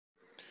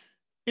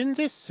In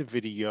this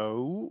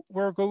video,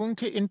 we're going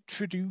to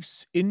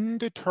introduce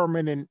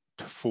indeterminate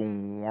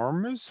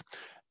forms,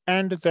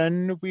 and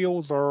then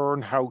we'll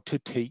learn how to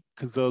take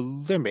the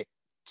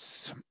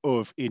limits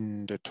of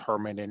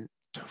indeterminate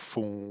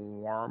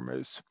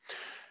forms.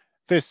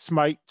 This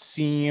might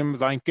seem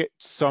like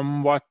it's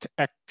somewhat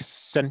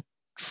eccentrically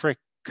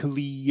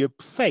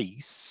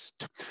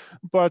placed,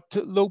 but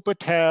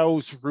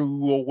L'Hopital's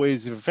rule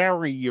is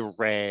very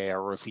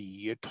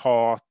rarely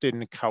taught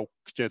in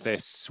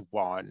Calculus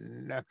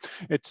 1.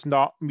 It's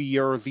not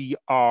merely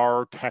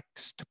our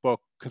textbook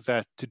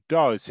that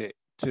does it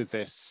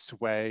this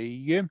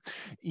way,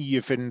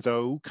 even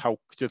though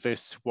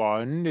Calculus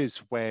 1 is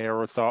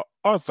where the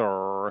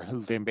other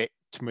limit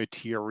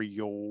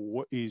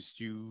material is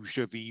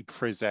usually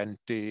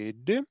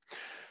presented.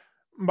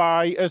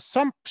 My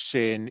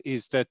assumption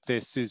is that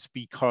this is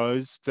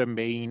because the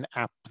main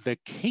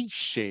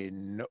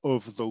application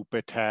of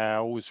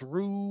L'Hopital's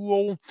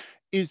rule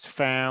is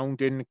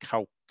found in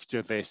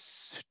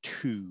Calculus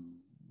 2.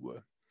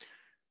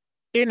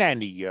 In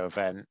any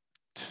event,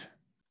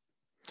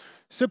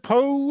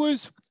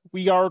 suppose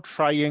we are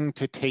trying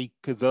to take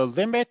the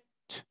limit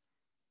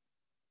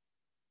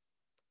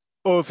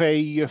of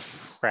a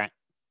fraction.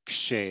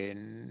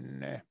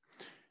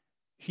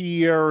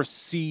 Here,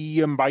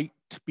 C might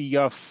be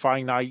a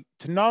finite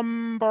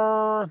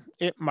number.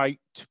 It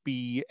might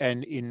be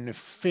an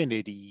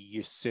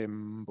infinity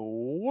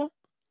symbol.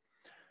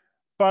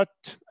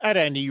 But at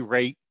any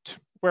rate,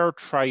 we're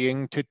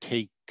trying to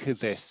take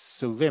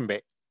this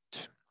limit.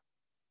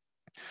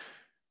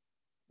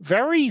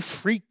 Very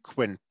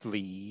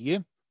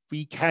frequently,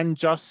 we can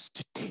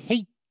just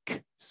take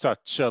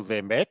such a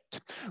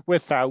limit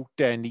without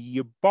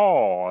any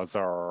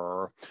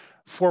bother.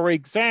 For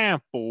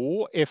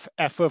example, if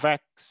f of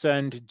x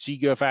and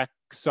g of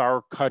x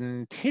are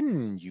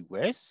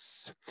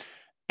continuous,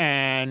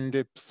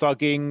 and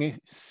plugging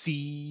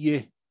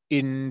c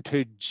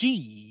into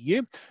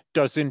g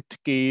doesn't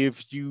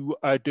give you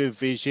a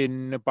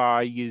division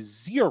by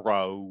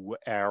zero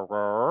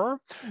error,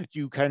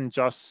 you can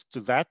just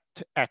let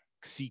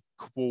x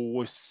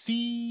equal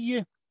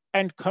c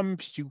and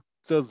compute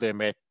the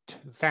limit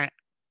that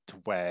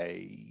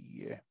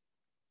way.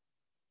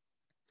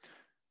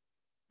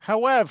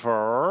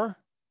 However,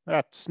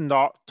 that's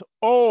not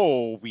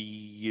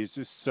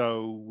always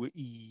so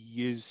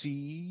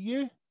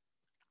easy.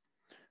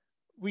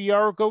 We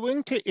are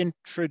going to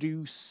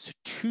introduce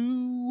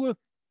two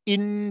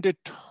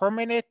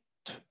indeterminate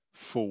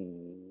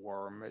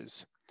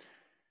forms.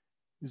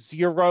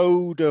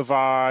 0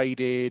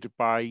 divided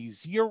by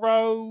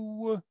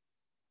 0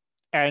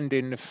 and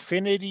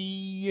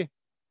infinity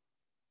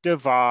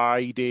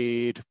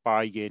divided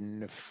by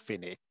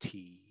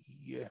infinity.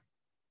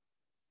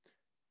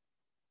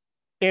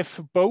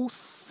 If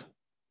both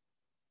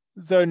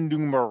the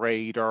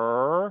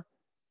numerator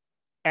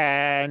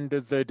and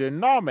the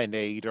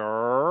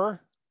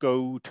denominator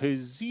go to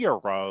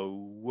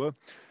 0,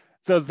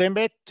 the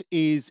limit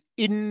is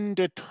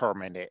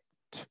indeterminate.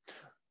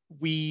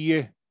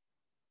 We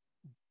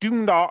do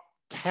not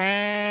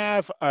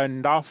have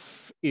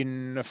enough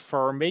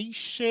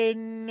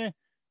information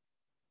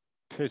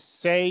to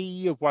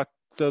say what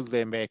the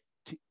limit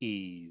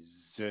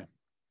is.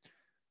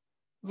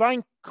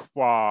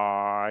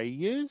 Likewise,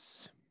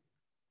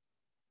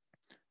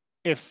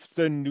 if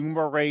the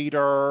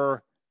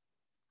numerator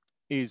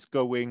is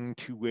going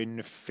to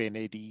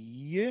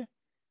infinity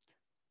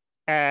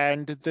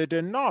and the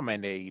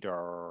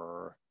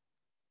denominator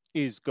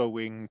is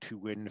going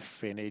to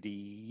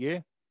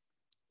infinity,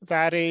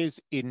 that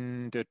is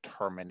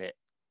indeterminate.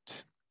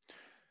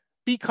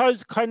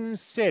 Because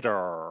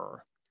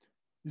consider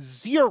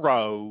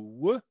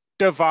 0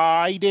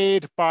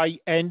 divided by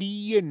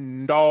any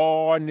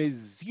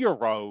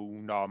non-zero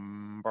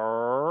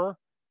number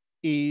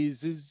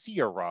is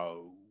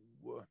 0.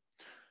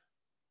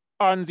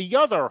 On the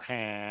other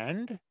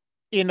hand,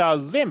 in a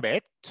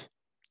limit,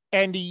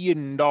 any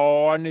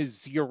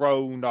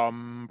non-zero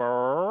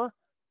number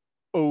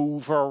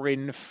over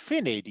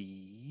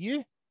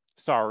infinity,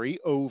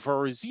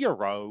 over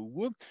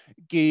 0,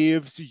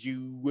 gives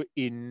you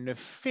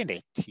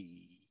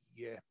infinity.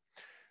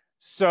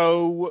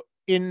 So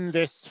in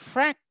this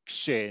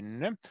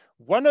fraction,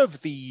 one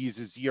of these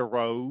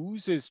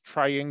zeros is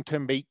trying to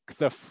make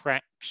the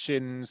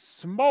fraction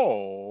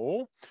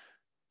small.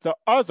 The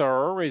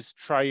other is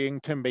trying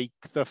to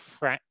make the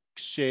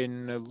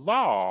fraction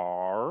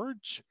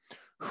large.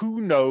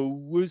 Who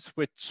knows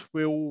which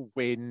will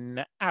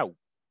win out?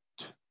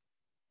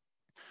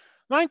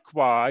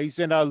 Likewise,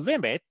 in a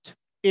limit,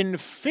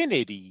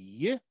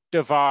 infinity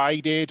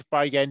divided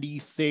by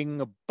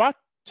anything but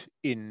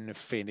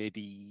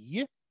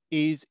infinity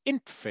is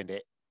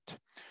infinite.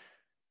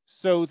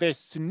 So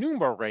this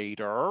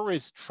numerator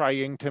is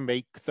trying to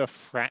make the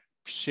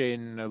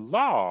fraction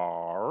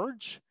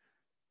large,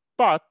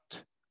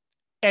 but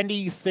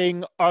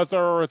anything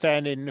other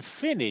than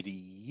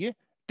infinity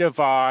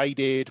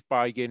divided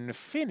by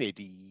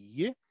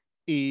infinity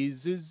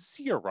is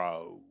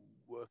 0.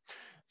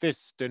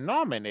 This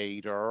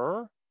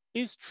denominator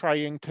is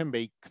trying to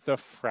make the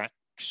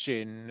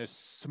fraction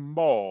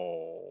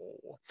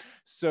small.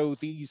 So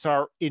these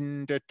are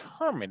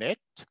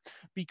indeterminate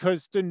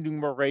because the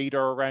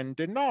numerator and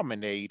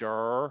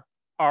denominator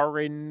are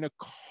in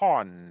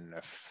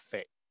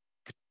conflict.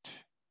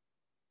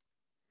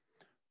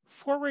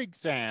 For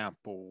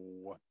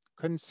example,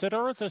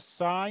 consider the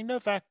sine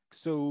of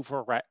x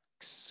over x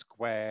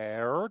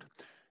squared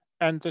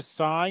and the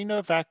sine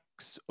of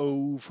x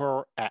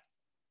over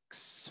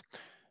x,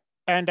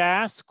 and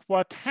ask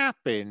what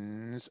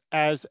happens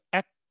as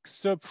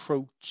x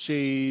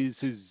approaches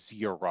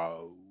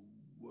 0.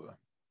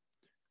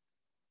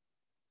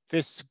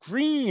 This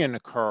green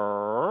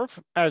curve,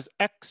 as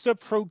x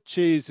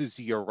approaches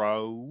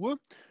 0,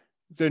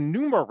 the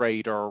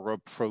numerator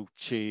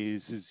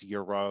approaches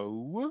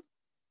 0,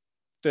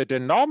 the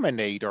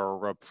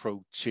denominator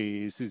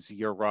approaches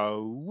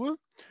 0,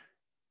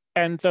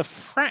 and the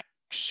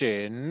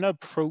fraction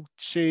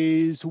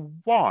approaches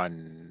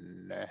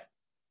 1.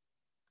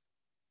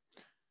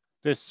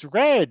 This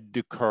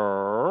red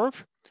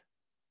curve,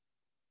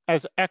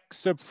 as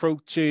x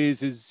approaches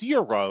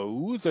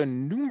 0, the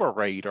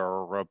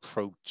numerator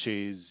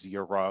approaches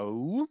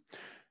 0,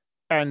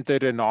 and the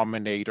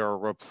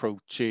denominator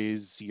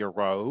approaches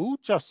 0,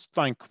 just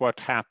like what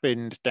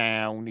happened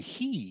down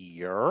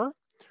here.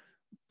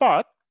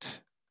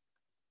 But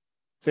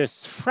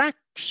this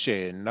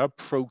fraction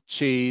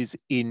approaches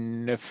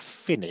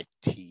infinity.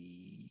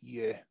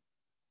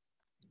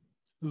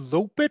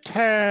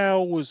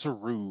 L'Hopital's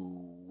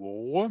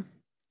rule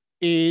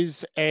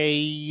is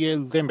a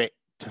limit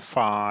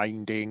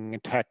finding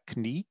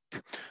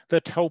technique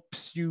that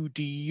helps you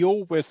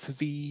deal with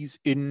these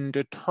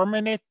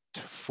indeterminate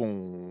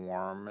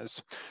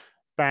forms.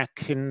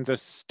 Back in the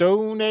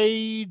Stone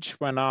Age,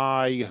 when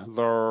I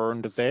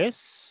learned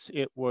this,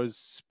 it was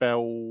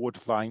spelled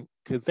like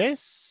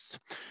this.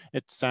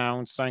 It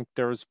sounds like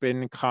there's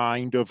been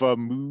kind of a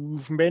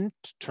movement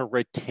to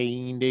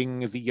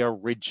retaining the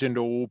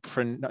original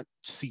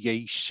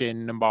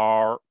pronunciation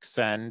marks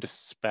and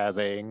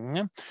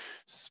spelling.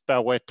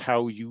 Spell it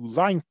how you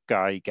like,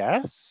 I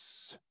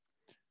guess.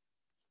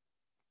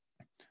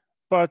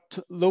 But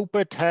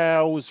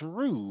L'Hopital's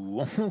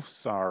rule,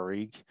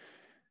 sorry,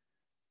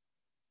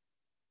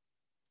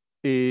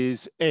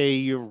 is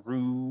a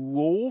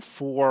rule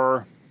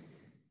for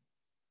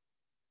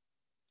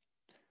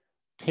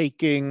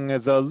taking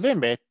the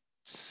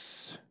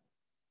limits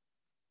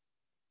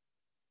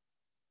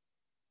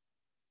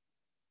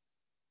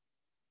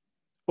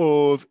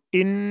of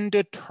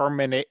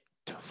indeterminate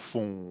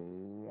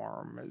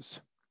forms.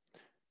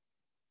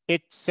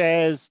 It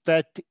says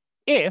that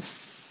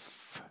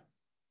if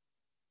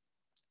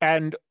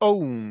and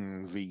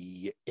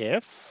only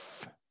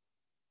if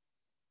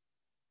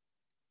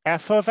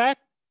f of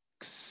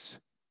x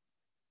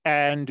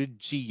and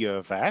g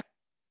of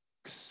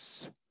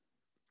x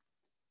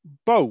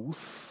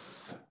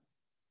both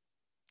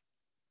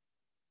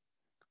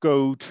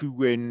go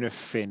to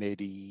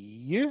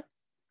infinity,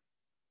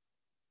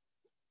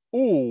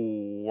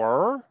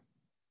 or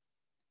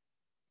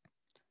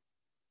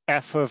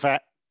f of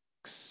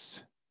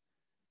x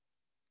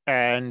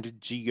and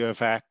g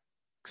of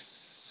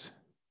x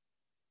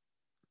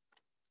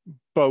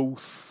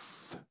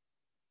both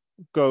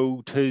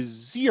go to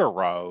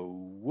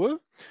 0.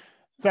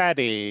 That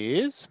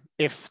is,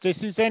 if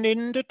this is an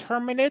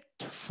indeterminate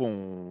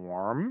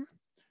form,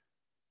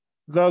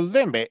 the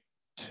limit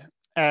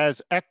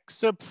as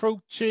x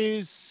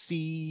approaches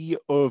c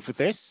of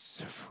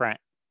this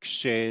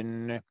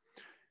fraction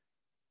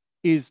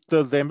is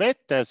the limit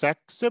as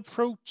x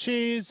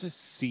approaches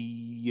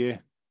c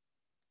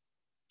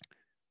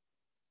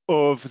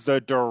of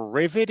the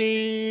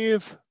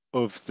derivative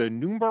of the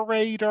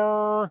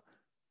numerator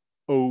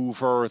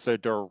over the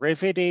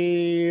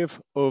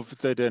derivative of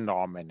the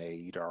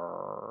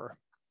denominator.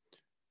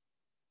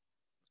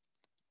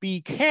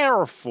 Be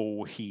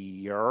careful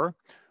here.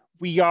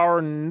 We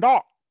are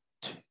not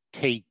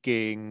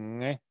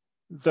taking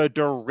the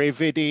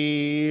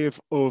derivative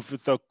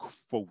of the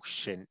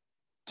quotient.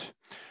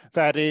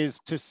 That is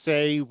to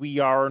say, we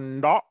are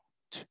not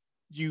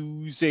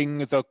using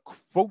the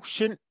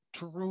quotient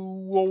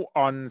rule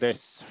on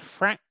this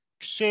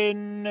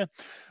fraction.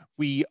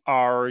 We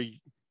are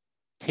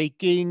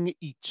taking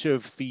each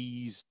of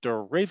these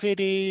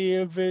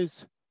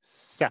derivatives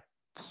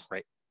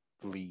separately.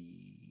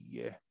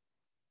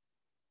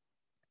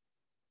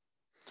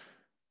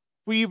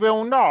 We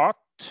will not,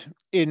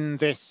 in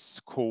this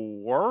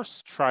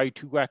course, try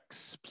to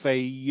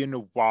explain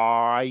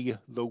why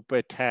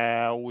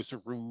L'Hopital's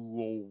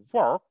rule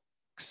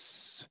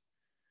works,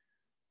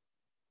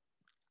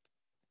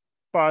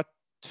 but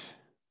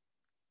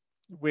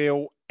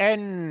we'll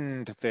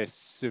end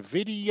this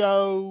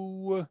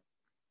video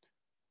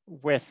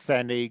with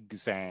an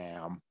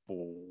example.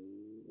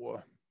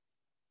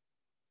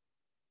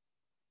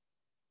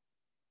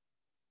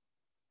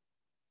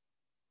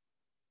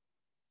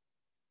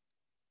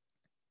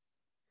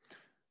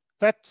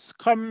 Let's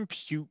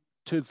compute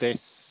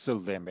this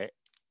limit.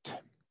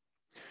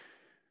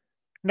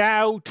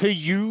 Now, to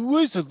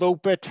use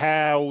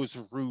L'Hopital's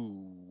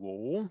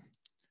rule,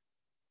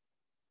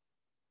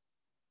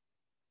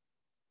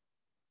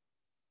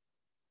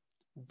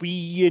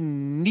 we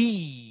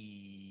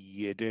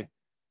need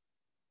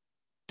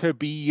to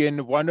be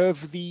in one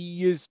of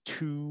these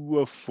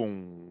two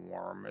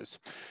forms.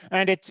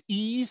 And it's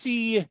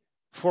easy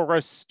for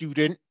a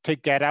student to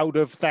get out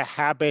of the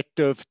habit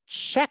of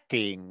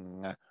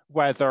checking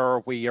whether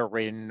we are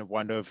in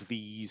one of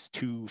these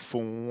two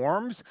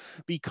forms,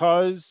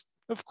 because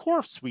of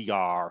course we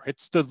are.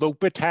 It's the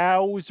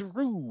L'Hopital's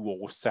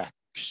rule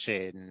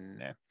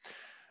section.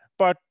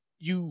 But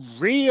you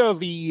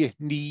really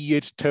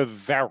need to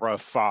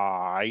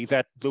verify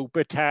that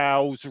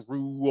L'Hopital's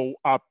rule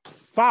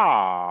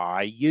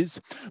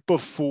applies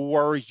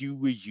before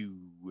you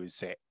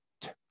use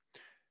it.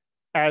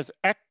 As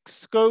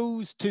x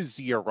goes to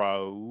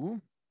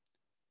 0,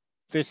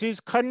 this is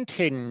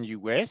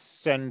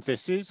continuous and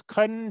this is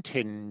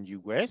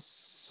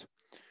continuous.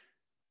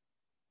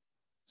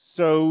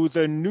 So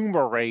the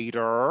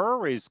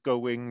numerator is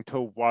going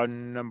to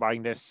 1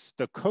 minus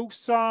the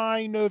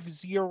cosine of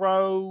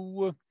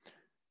 0.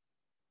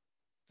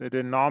 The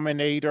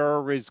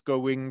denominator is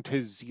going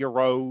to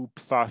 0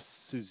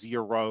 plus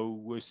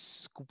 0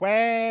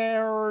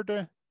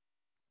 squared.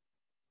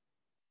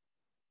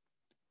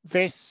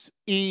 This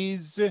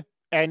is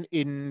an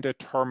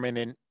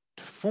indeterminate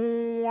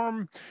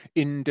form.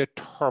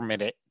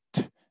 Indeterminate.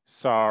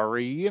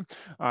 Sorry,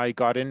 I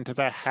got into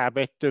the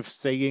habit of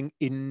saying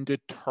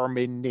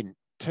indeterminate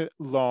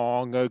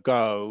long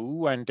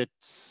ago, and it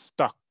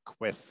stuck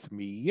with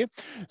me.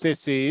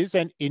 This is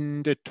an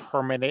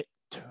indeterminate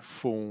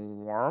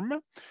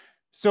form.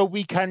 So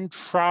we can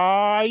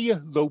try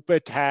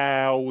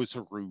L'Hopital's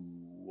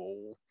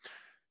rule.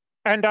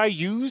 And I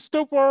use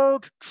the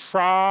word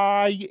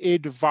try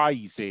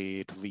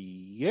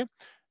advisedly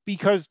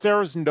because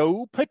there's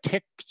no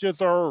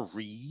particular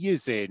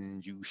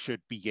reason you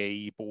should be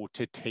able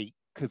to take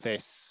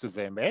this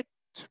limit.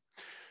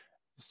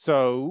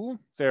 So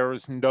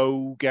there's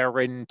no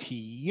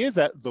guarantee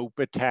that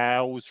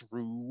L'Hopital's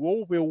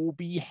rule will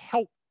be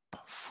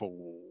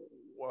helpful.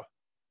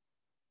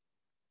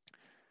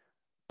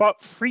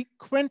 But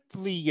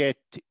frequently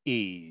it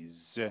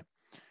is.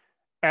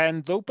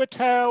 And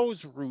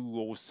L'Hopital's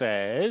rule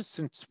says,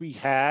 since we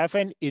have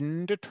an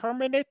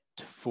indeterminate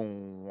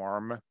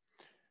form,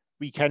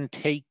 we can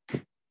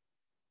take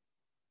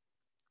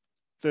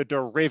the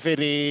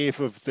derivative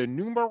of the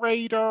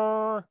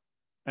numerator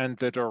and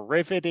the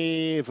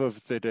derivative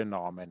of the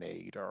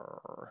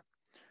denominator.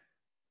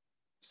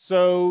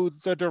 So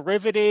the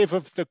derivative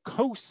of the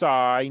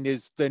cosine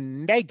is the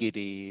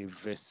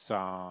negative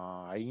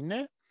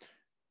sign.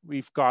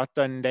 We've got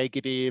the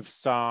negative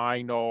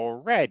sign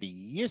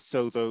already,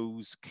 so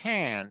those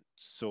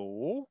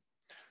cancel.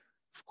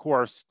 Of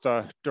course,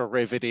 the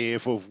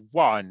derivative of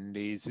 1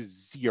 is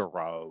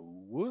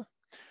 0.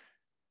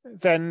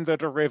 Then the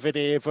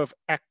derivative of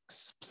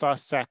x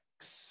plus x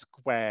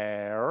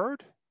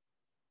squared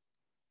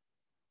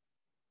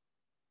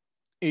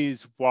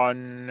is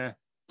 1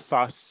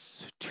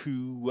 plus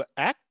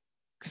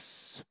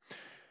 2x.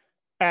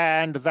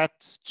 And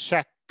let's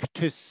check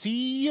to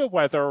see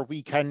whether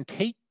we can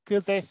take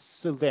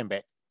this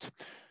limit.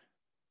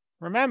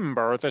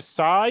 Remember, the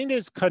sign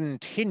is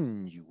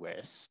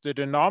continuous, the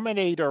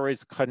denominator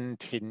is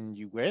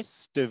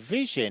continuous,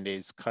 division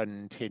is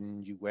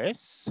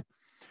continuous.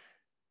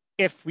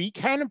 If we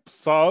can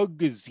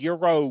plug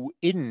 0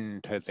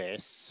 into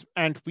this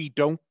and we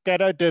don't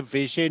get a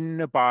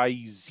division by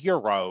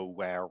 0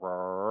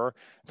 error,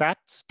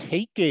 that's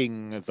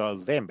taking the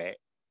limit.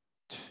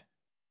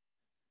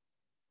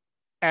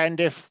 And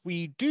if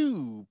we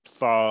do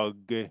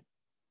plug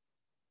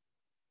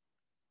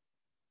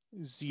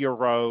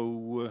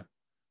 0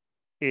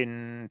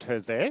 into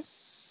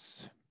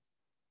this,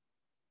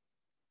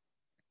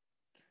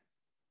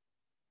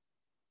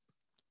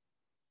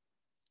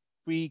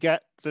 we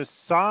get the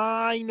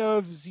sine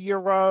of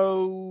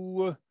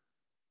 0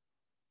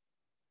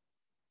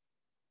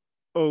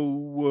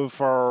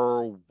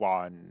 over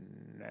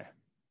 1.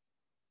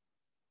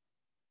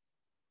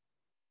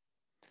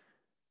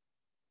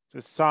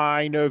 The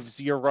sine of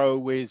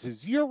 0 is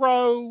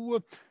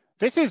 0.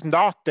 This is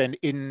not an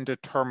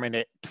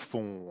indeterminate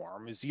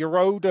form.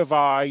 0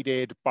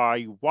 divided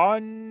by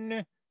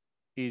 1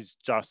 is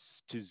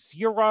just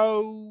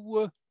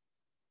 0.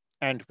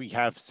 And we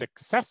have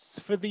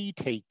successfully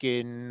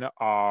taken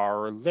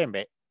our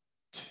limit.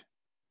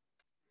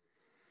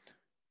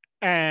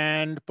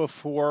 And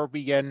before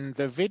we end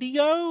the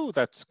video,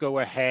 let's go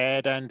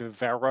ahead and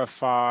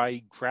verify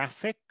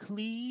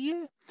graphically.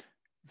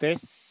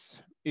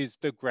 This is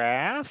the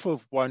graph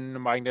of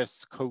 1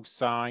 minus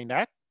cosine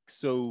x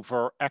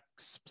over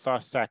x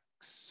plus x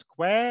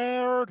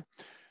squared.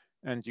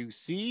 And you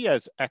see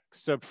as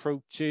x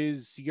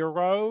approaches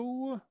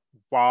 0,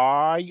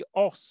 y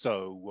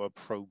also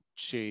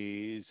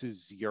approaches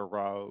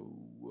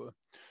 0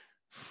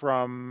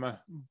 from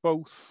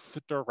both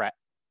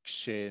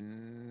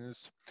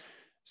directions.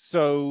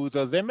 So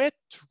the limit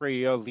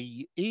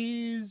really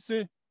is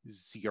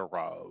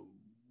 0.